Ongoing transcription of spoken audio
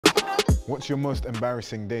What's your most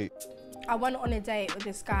embarrassing date? I went on a date with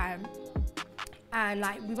this guy and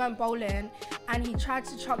like we went bowling and he tried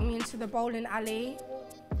to chuck me into the bowling alley,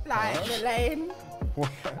 like the lane. What?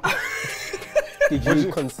 Did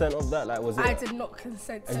you consent of that? Like, was it? I did not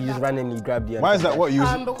consent to that. And you just randomly grabbed the. Why is that? What you?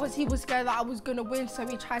 Because he was scared that I was gonna win, so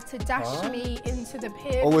he tried to dash me into the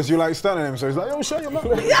pit. Or was you like standing him? So he's like, yo, shut your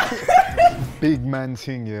mouth. Big man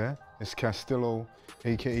ting, yeah. It's Castillo,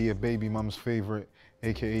 aka your baby mum's favorite,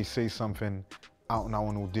 aka Say Something, out now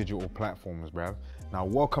on all digital platforms, bruv. Now,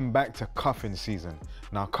 welcome back to Cuffing Season.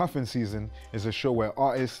 Now, Cuffing Season is a show where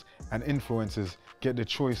artists and influencers get the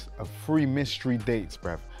choice of 3 mystery dates,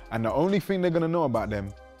 bruv. And the only thing they're gonna know about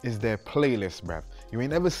them is their playlist, bruv. You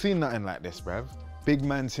ain't ever seen nothing like this, bruv. Big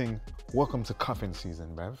man ting, welcome to Cuffing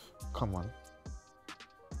Season, bruv. Come on.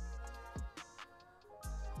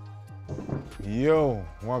 Yo,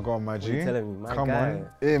 what going, my G? What are you telling me, my Come guy? on,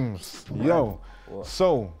 Ims. Yo, What?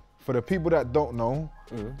 so for the people that don't know,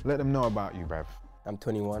 let them know about you, bruv. I'm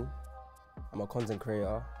 21. I'm a content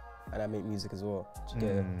creator, and I make music as well. Do you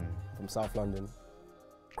get it? From South London,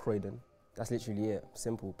 Croydon. That's literally it.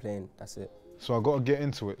 Simple, plain. That's it. So I got to get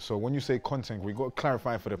into it. So when you say content, we got to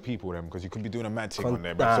clarify for the people then, because you could be doing a mad thing on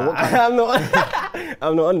there, bruv. So what kind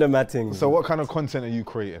I'm not under matting. So what kind of content are you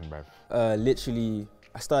creating, bruv? Literally,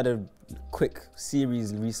 I started a quick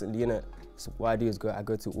series recently, innit? So what I do is I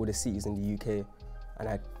go to all the cities in the UK, and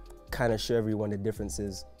I kind of show everyone the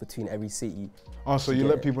differences between every city. Oh, so you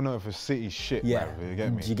let people know if a city's shit, Yeah. bruv, you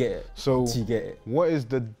get me? Do you get it? So Do you get it? what is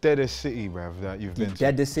the deadest city, bruv, that you've been to?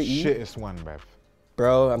 Deadest city? Shittest one, bruv.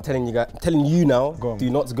 Bro, I'm telling you guys, I'm telling you now, Go on. do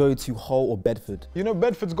not go to Hull or Bedford. You know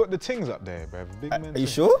Bedford's got the tings up there, bruv. Big man Are you ting.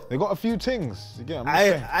 sure? They got a few tings. You get what I'm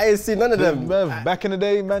saying? I ain't seen none of them. Bruv, back in the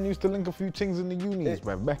day, man used to link a few things in the unis,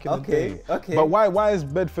 bruv. Back in the day. Okay. But why is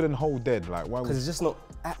Bedford and Hull dead? Like, why? Because it's just not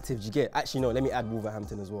active, do you get it? Actually, no, let me add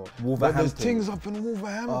Wolverhampton as well. But Wolverhampton. there's things up in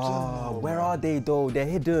Wolverhampton. Oh, though, where bruv. are they though? They're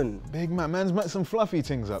hidden. Big man, man's met some fluffy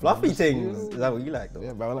things up. Fluffy man. things. Is that what you like though?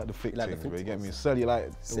 Yeah, but I like the thick You like the things, thick but you get me? things. Sell you like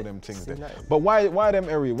all Sick- them things sick there. like. But why them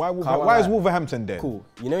area? Why is Wolverhampton dead? Cool.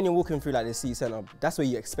 You know when you're walking through like the city centre, that's where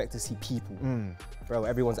you expect to see people. Bro,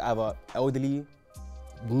 everyone's either elderly,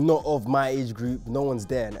 not of my age group, no one's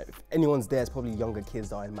there. And if anyone's there, it's probably younger kids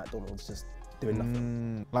that are in McDonald's just doing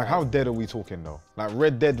nothing. Like, how dead are we talking though? Like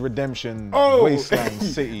Red Dead Redemption, Oh! wasteland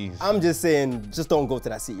cities. I'm just saying, just don't go to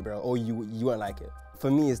that city, bro, or you won't like it. For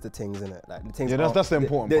me, it's the things, innit? Like the things. Yeah, that's the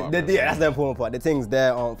important part, bro. Yeah, that's the important part. The things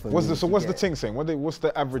there aren't for me. What's the Yeah. ting saying? What's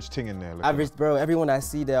the average ting in there? Average, bro, everyone I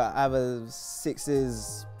see there are either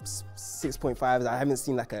 6s, 6.5s. I haven't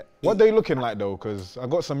seen like a. What they looking like though? Because I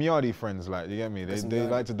got some yardie friends, like, you get me? They Some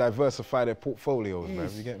like to diversify their portfolios, man.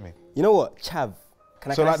 You get me? You know what? Chav.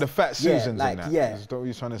 So like the fat Susans like, and that. yeah. Is that what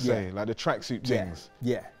you're trying to say? Yeah. Like the tracksuit Yeah. tings.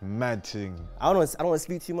 Yeah. Mad ting. I don't want to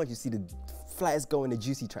speak too much. You see the flyers go in the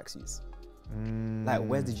juicy tracksuits. Like,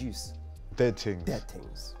 where's the juice? Dead tings. Dead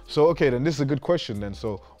things. So okay, then this is a good question then.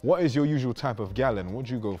 So what is your usual type of gal and what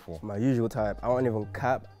do you go for? My usual type. I don't even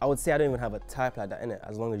cap. I would say I don't even have a type like that in it,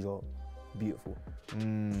 as long as you're beautiful.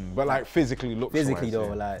 But like physically looks Physically wise, though,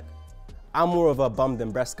 yeah. like I'm more of a bum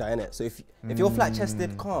than breast guy in it. So if you're flat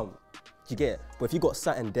chested, calm. Do you get it? But if you got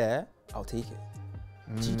something there, I'll take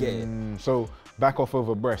it. Do you get it? So back off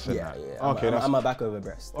over breast and Yeah, that. yeah. Okay, I'm a back over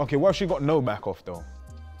breast. okay, what if she got no back off though?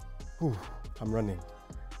 Whew, I'm running.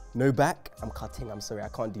 No back, I'm cutting. I'm sorry, I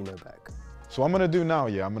can't do no back. So I'm gonna do now,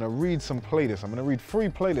 yeah, I'm gonna read some playlists. I'm gonna read 3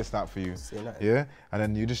 playlists out for you. Say that. Yeah? And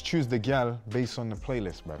then you just choose the gal based on the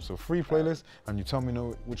playlist, bruv. So 3 playlists and you tell me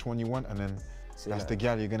which one you want and then Say that's that. the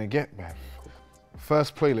gal you're gonna get, bruv.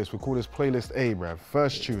 First playlist, we call this playlist A, bruv.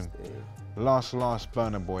 First tune, Last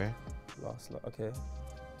Burner Boy, Okay.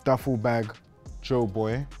 Duffel Bag, Joe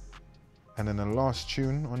Boy. And then the last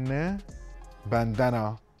tune on there,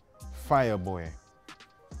 Bandana, Fire Boy.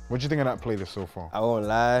 What do you think of that playlist so far? I won't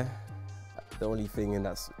lie. The only thing in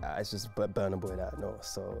that's it's just Burner Boy that I know,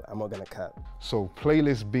 so I'm not gonna cap. So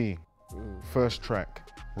playlist B, first track,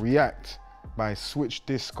 React by Switch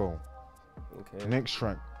Disco. Okay. Next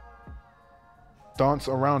track, Dance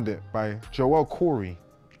Around It by Joel Corey.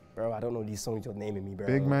 Bro, I don't know these songs you're naming me, bro.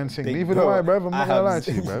 Big man sing. Big Leave it bro, alone, bruv. I'm I not gonna lie have-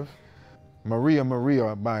 to you, bruv. Maria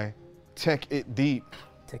Maria by Tech It Deep.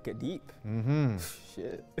 Take it deep.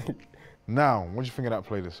 Shit. Now, what do you think of that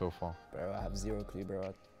playlist so far? Bro, I have 0 clue,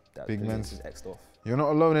 bro. That Big man. playlist is X'd off. You're not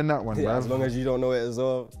alone in that one, Yeah, bruv. as long as you don't know it as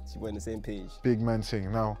well, we're on the same page. Big man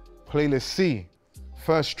sing. Now, playlist C,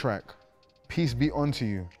 first track, Peace Be Unto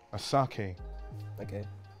You, Asake. Okay.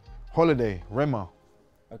 Holiday, Rema.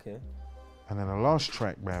 Okay. And then the last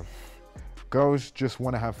track, bruv, Girls Just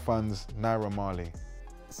Wanna Have Fun's, Naira Marley.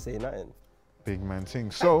 Say nothing. Big man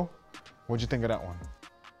sing. So, what'd you think of that one?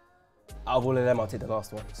 Out of all of them, I'll take the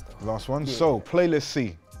last one. Still. Last one. Yeah. So, playlist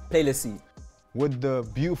C. Playlist C. Would the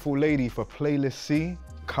beautiful lady for playlist C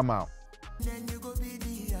come out?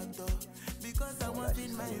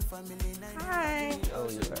 Hi. Oh,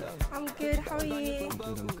 you're right. I'm good. How are you?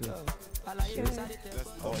 I'm good. Sure.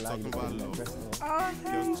 Oh, like you got that dress now. Oh,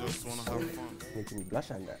 thanks. Making me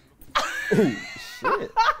blush on that.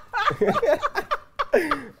 Shit.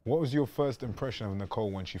 What was your first impression of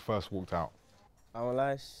Nichole when she first walked out? I won't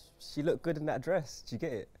lie, she looked good in that dress. Did you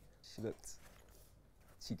get it?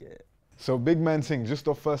 She get it. So big man thing, just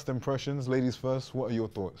off first impressions, ladies first, what are your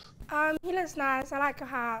thoughts? He looks nice. I like your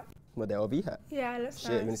hat. What, the LV hat? Yeah, it looks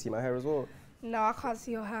Shit, nice. you gonna see my hair as well? No, I can't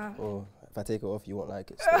see your hair. Oh, if I take it off, you won't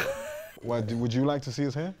like it. Why, would you like to see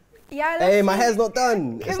his hair? Yeah, let's Hey, my see. hair's not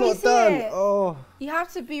done. Can It's we not see done. it? Oh. You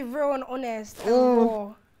have to be real and honest and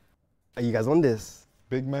raw. Are you guys on this?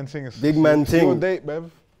 Big man thing. Big man It's your thing. date,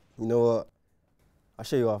 Bev. You know what? I'll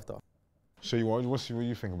show you after. Show you what? What do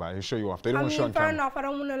you think about it? He'll show you off. They don't I want to show mean, on fair camera. enough. I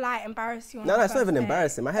don't want to like embarrass you. On No, the it's not first even date.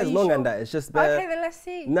 embarrassing. My Are hair's you long sure? and that. It's just bare. Okay, then let's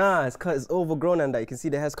see. Nah, it's cause it's overgrown and that. You can see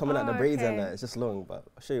the hair's coming out the Oh, braids and okay. that. It's just long, but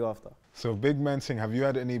I'll show you after. So big man thing, have you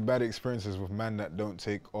had any bad experiences with men that don't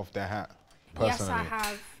take off their hat? Personally? Yes, I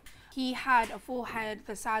have. He had a forehead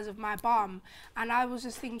the size of my bum, and I was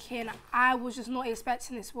just thinking, I was just not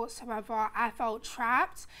expecting this whatsoever. I felt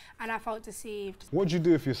trapped and I felt deceived. What'd you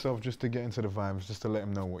do with yourself just to get into the vibes, just to let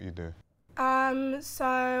him know what you do?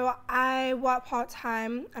 So I work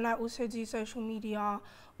part-time and I also do social media.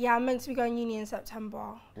 Yeah, I'm meant to be going uni in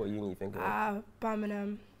September. What uni you think of?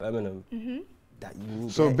 Birmingham. Birmingham. That uni.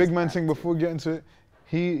 So there big is man bad. thing, before we get into it,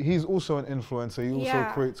 he's also an influencer. He also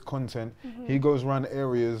Yeah. creates content. He goes around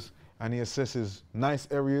areas and he assesses nice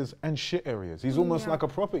areas and shit areas. He's almost Yeah. like a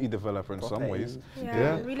property developer in some Property. ways.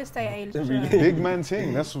 Yeah, real estate agent. Big man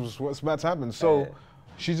thing, that's what's about to happen. So Yeah.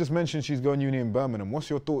 she just mentioned she's going uni in Birmingham. What's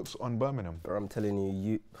your thoughts on Birmingham? Bro, I'm telling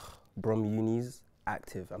you, Brom Uni's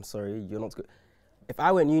active. I'm sorry, you're not good. If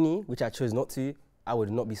I went uni, which I chose not to, I would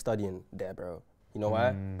not be studying there, bro. You know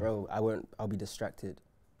why? Bro, I'll be distracted.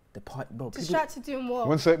 The part, bro. Distracted doing what?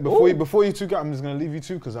 One sec, before you two go, I'm just gonna leave you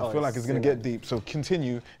two because I feel like it's gonna get deep. So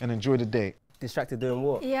continue and enjoy the date. Distracted doing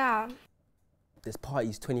what? Yeah. There's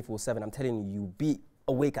parties 24/7. I'm telling you, you be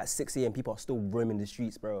awake at 6 a.m. People are still roaming the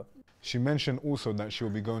streets, bro. She mentioned also that she'll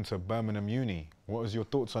be going to Birmingham Uni. What was your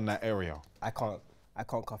thoughts on that area? I can't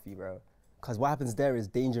coffee, bro. Cause what happens there is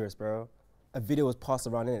dangerous, bro. A video was passed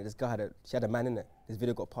around in it. This girl she had a man in it. This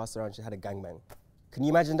video got passed around. She had a gangbang. Can you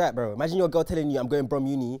imagine that, bro? Imagine your girl telling you, I'm going Brom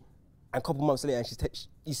Uni, and a couple months later, and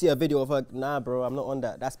you see a video of her. Nah, bro, I'm not on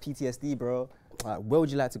that. That's PTSD, bro. Where would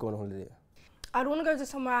you like to go on holiday? I'd want to go to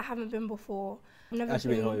somewhere I haven't been before. I've never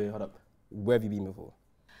Actually, been. wait, hold up. Where have you been before?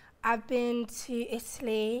 I've been to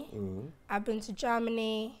Italy. I've been to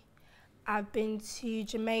Germany. I've been to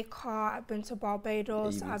Jamaica. I've been to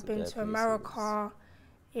Barbados. Yeah, I've been bare to America.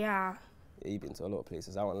 Yeah. Yeah, you've been to a lot of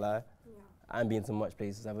places. I won't lie. I haven't been to much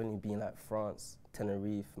places. I've only been like France,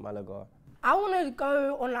 Tenerife, Malaga. I want to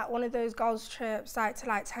go on like one of those girls' trips, like to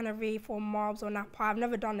like Tenerife or Marbs or Napa. I've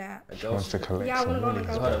never done it. A She girl wants to trip. collect Yeah, I want to some go on a willies.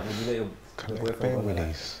 girl Hold trip. up, would you let your Collect boyfriend bare go on like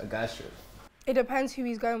willies. a guy's trip? It depends who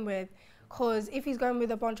he's going with. Because if he's going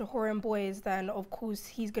with a bunch of whoring boys, then of course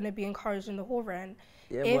he's going to be encouraging the whoring.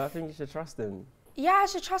 Yeah, If- but I think you should trust him. Yeah, I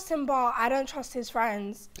should trust him, but I don't trust his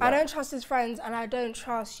friends. Yeah. I don't trust his friends, and I don't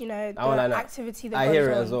trust, you know, the I won't lie, no. activity that I goes hear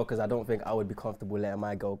it on. as well because I don't think I would be comfortable letting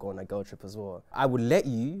my girl go on a girl trip as well. I would let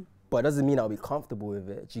you, but it doesn't mean I'll be comfortable with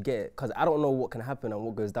it. Do you get it? Because I don't know what can happen and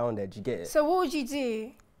what goes down there. Do you get it? So what would you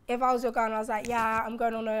do if I was your girl and I was like, yeah, I'm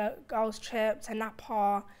going on a girls' trip to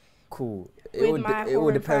Napa Cool. With my it all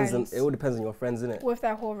whoring depends friends. on it all depends on your friends, innit? with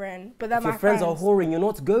their whoring? But they're If my your friends are whoring, you're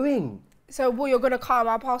not going. So what, you're going to cut out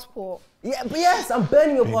my passport? Yeah, but yes, I'm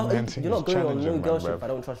burning your Big man passport. thing You're is not going on no challenging, girl man, trip. bruv. I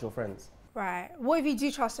don't trust your friends. Right. What if you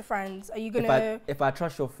do trust the friends? Are you going to... If I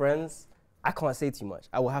trust your friends, I can't say too much.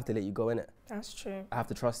 I will have to let you go, innit? That's true. I have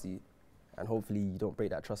to trust you. And hopefully you don't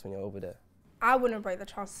break that trust when you're over there. I wouldn't break the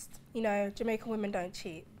trust. You know, Jamaican women don't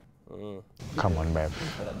cheat. Come on, babe.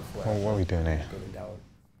 Heard that before. Oh, what are we doing here? Going down.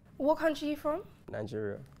 What country are you from?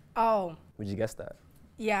 Nigeria. Oh, Would you guess that?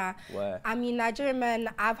 yeah. Why? I mean, Nigerian men,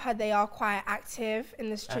 I've heard they are quite active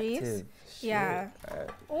in the streets. Active. Yeah. Shit.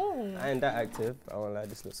 Oh, I ain't that active. I won't lie,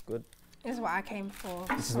 this looks good. this is what I came for.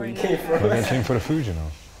 This is Sorry, what you came no. from. Well, they came for the food, you know.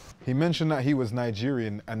 He mentioned that he was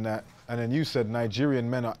Nigerian and then you said Nigerian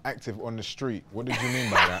men are active on the street. What did you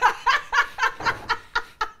mean by that?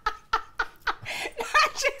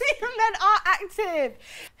 Nigerian men are active.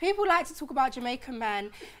 People like to talk about Jamaican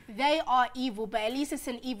men. They are evil, but at least it's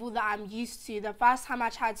an evil that I'm used to. The first time I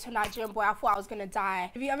tried to a Nigerian boy, I thought I was going to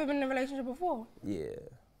die. Have you ever been in a relationship before? Yeah.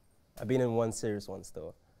 I've been in one serious one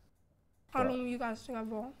still. How long were you guys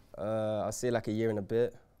together? I'll say like a year and a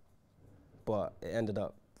bit, but it ended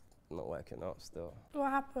up not working out still. What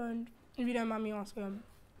happened? If you don't mind me asking.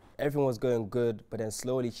 Everything was going good, but then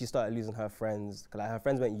slowly she started losing her friends. Like her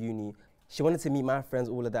friends went uni. She wanted to meet my friends,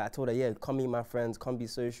 all of that. I told her, yeah, come meet my friends, come be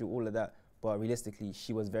social, all of that. But realistically,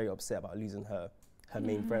 she was very upset about losing her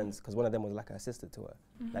main friends, because one of them was like her sister to her.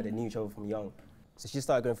 Like they knew each other from young. So she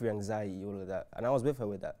started going through anxiety, all of that. And I was with her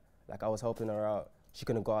with that. Like I was helping her out. She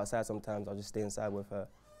couldn't go outside sometimes. I'll just stay inside with her.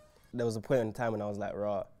 There was a point in time when I was like,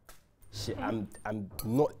 rah, shit, I'm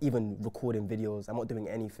not even recording videos. I'm not doing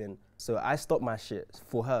anything. So I stopped my shit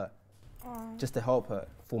for her, just to help her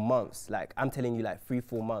for months. Like I'm telling you, like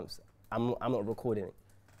 3-4 months, I'm not recording.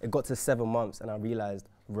 It got to 7 months and I realized,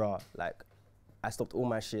 rah, like I stopped all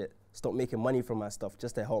my shit, stopped making money from my stuff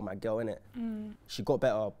just to help my girl, innit? She got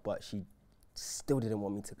better, but she still didn't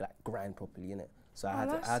want me to like grind properly, innit? So I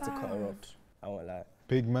had to cut her off. I won't lie.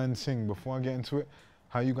 Big man thing, before I get into it,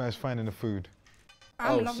 how you guys finding the food?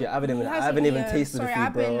 Oh shit, I haven't even tasted the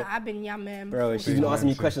food, bro. I've been yamming. Bro, she's been asking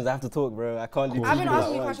me questions, I have to talk, bro. I can't do I've been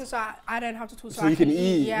asking you questions so I don't have to talk, so you can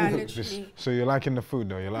eat. Yeah, literally. So you're liking the food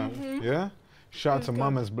though, you like, yeah? Shout out to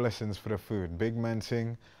Mama's blessings for the food. Big man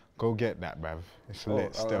thing, go get that, bruv. It's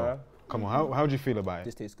lit still. Come on, how do you feel about it?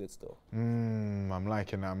 This tastes good still. I'm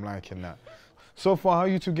liking that. So far, how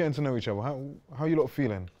you two getting to know each other? How you lot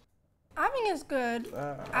feeling? I think it's good.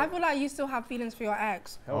 I feel like you still have feelings for your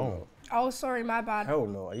ex. Hell no. Oh, sorry, my bad. Hell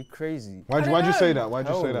no, are you crazy? Why'd you say that? Why'd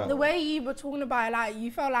you say that? The way you were talking about it, like,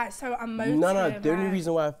 you felt like so emotive. No, the only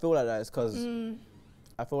reason why I feel like that is because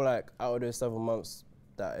I feel like out of those 7 months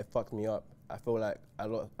that it fucked me up, I feel like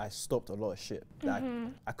I stopped a lot of shit. Like,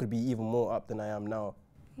 I could be even more up than I am now.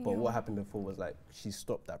 But what happened before was like, she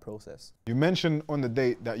stopped that process. You mentioned on the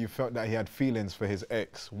date that you felt that he had feelings for his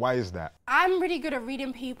ex. Why is that? I'm really good at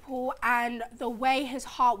reading people, and the way his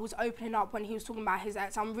heart was opening up when he was talking about his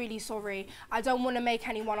ex, I'm really sorry. I don't want to make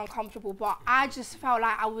anyone uncomfortable, but I just felt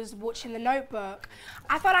like I was watching The Notebook.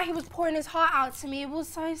 I felt like he was pouring his heart out to me. It was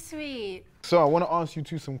so sweet. So I want to ask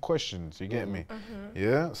you some questions, you get me?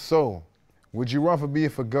 Yeah, so would you rather be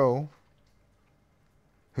with a girl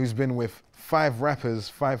who's been with 5 rappers,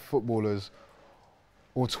 5 footballers,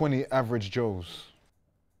 or 20 average Joes?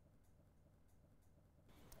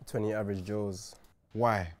 20 average Joes.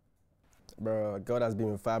 Why? Bro, a girl that's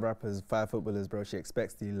been with 5 rappers, 5 footballers, bro, she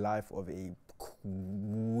expects the life of a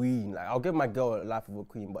queen. Like, I'll give my girl a life of a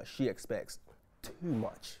queen, but she expects too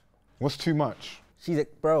much. What's too much? She's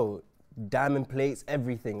like, bro, diamond plates,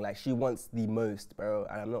 everything. Like, she wants the most, bro,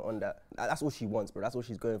 and I'm not on that. That's all she wants, bro. That's all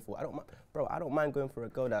she's going for. I don't mind going for a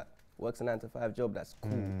girl that works a 9-to-5 job that's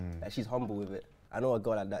cool. Like, she's humble with it. I know a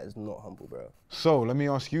girl like that is not humble, bro. So, let me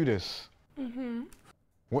ask you this.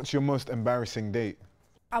 What's your most embarrassing date?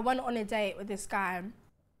 I went on a date with this guy,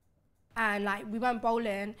 and like, we went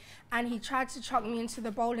bowling, and he tried to chuck me into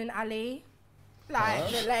the bowling alley, like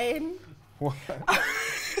the lane. What?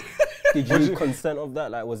 Did you consent of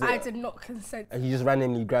that? Like, was it? I did not consent. And he just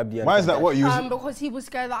randomly grabbed you. Why is that? What you? Because he was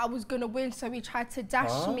scared that I was gonna win, so he tried to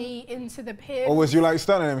dash me into the pit. Or was you like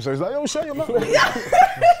standing at him? So he's like, yo, shut your mouth.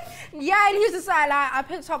 Yeah, and he was just like, I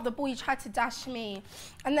picked up the ball, he tried to dash me,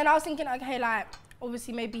 and then I was thinking, okay, like,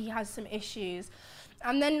 obviously maybe he has some issues.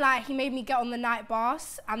 And then like, he made me get on the night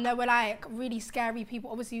bus, and there were like really scary people.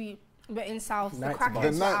 Obviously, we're in South, the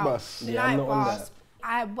crackheads were out. The night bus.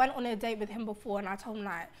 I went on a date with him before, and I told him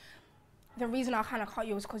like, the reason I kind of cut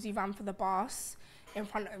you was because you ran for the bus in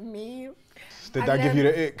front of me. Did that give you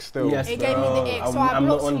the ick still? Yes, it gave me the ick, so I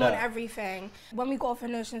blocked him on everything. When we got off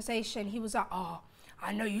in Ocean Station, he was like, oh,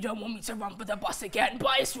 I know you don't want me to run for the bus again,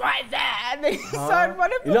 but it's right there. And then he started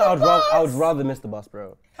running for the bus. I would rather miss the bus,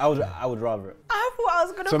 bro. I would rather it. I thought I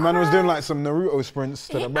was gonna cry. So man was doing like some Naruto sprints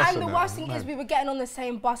to the bus. And the worst thing is we were getting on the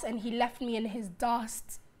same bus and he left me in his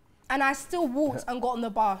dust. And I still walked and got on the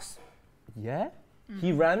bus. Yeah?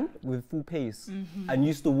 He ran with full pace and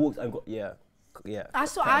you still walked and got, yeah.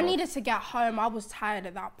 I needed to get home. I was tired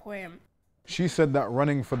at that point. She said that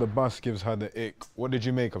running for the bus gives her the ick. What did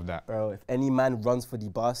you make of that? Bro, if any man runs for the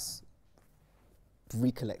bus,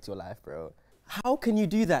 recollect your life, bro. How can you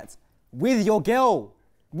do that with your girl?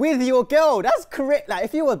 With your girl, that's correct. Like,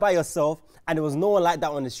 if you were by yourself and there was no one like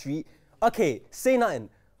that on the street, okay, say nothing.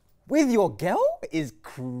 With your girl is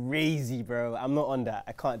crazy, bro. I'm not on that.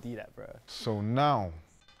 I can't do that, bro. So now,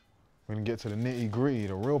 we're gonna get to the nitty gritty,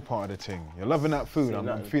 the real part of the thing. You're loving that food.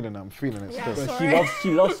 I'm feeling it Yeah, still.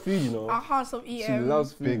 She loves food, you know. I can't stop eating. She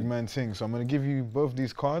loves food. Big man thing. So I'm gonna give you both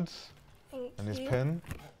these cards and this pen.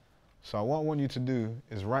 So what I want you to do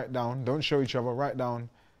is write down, don't show each other, write down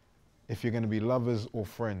if you're gonna be lovers or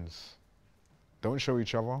friends. Don't show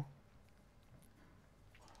each other.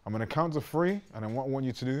 I'm gonna count to 3, and then what I want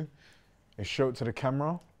you to do is show it to the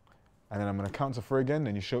camera, and then I'm gonna count to 3 again,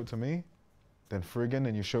 then you show it to me, then 3 again,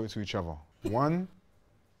 then you show it to each other. 1,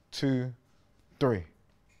 2, 3.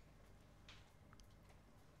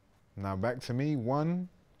 Now back to me. 1,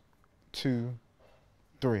 2,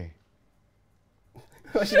 3.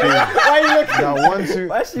 Why are you looking? Now 1, 2.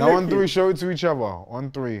 Why is she Now 1, looking? 3. Show it to each other.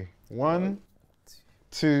 1, 3. 1,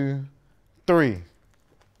 2, 3.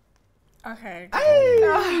 Okay.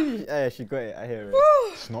 Yeah, she got it. I hear it.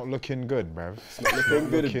 It's not looking good, bruv. It's not looking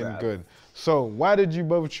good, looking bruv. good. So why did you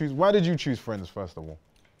both choose? Why did you choose Friends first of all?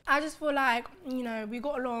 I just feel like, you know, we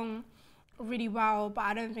got along really well, but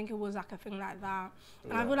I don't think it was like a thing like that.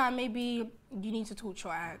 And I feel like maybe you need to talk to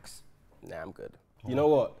your ex. Nah, I'm good. You know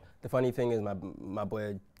what? The funny thing is, my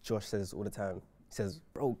boy Josh says all the time. He says,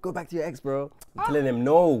 bro, go back to your ex, bro. I'm telling him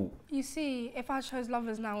no. You see, if I chose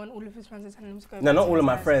lovers now and all of his friends are telling him to go No, back not to all his of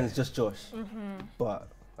my ex. friends, just Josh. But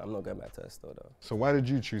I'm not going back to her still, though. So why did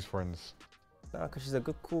you choose Friends? Nah, because she's a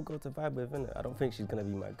good, cool girl to vibe with, innit? I don't think she's going to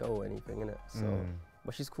be my girl or anything, innit? So,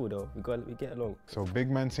 but she's cool, though. We get along. So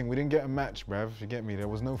big man thing, we didn't get a match, bruv. You get me? There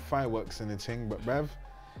was no fireworks in the thing, but bruv,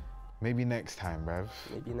 maybe next time, bruv.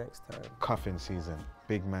 Maybe next time. Cuffing season,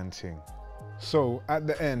 big man thing. So at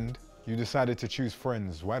the end, you decided to choose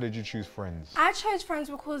Friends. Why did you choose Friends? I chose Friends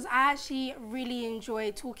because I actually really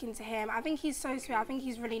enjoyed talking to him. I think he's so sweet. I think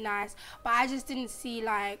he's really nice. But I just didn't see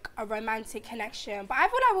like a romantic connection. But I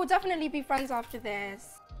feel like we'll definitely be friends after this.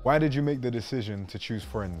 Why did you make the decision to choose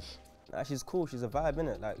Friends? Nah, she's cool. She's a vibe,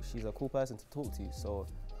 innit? Like, she's a cool person to talk to. So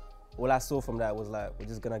all I saw from that was like, we're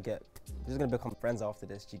just gonna become friends after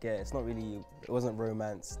this. Do you get it? It's not really, it wasn't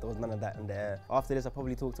romance. There was none of that in there. After this, I'll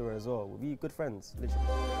probably talk to her as well. We'll be good friends,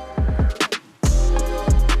 literally.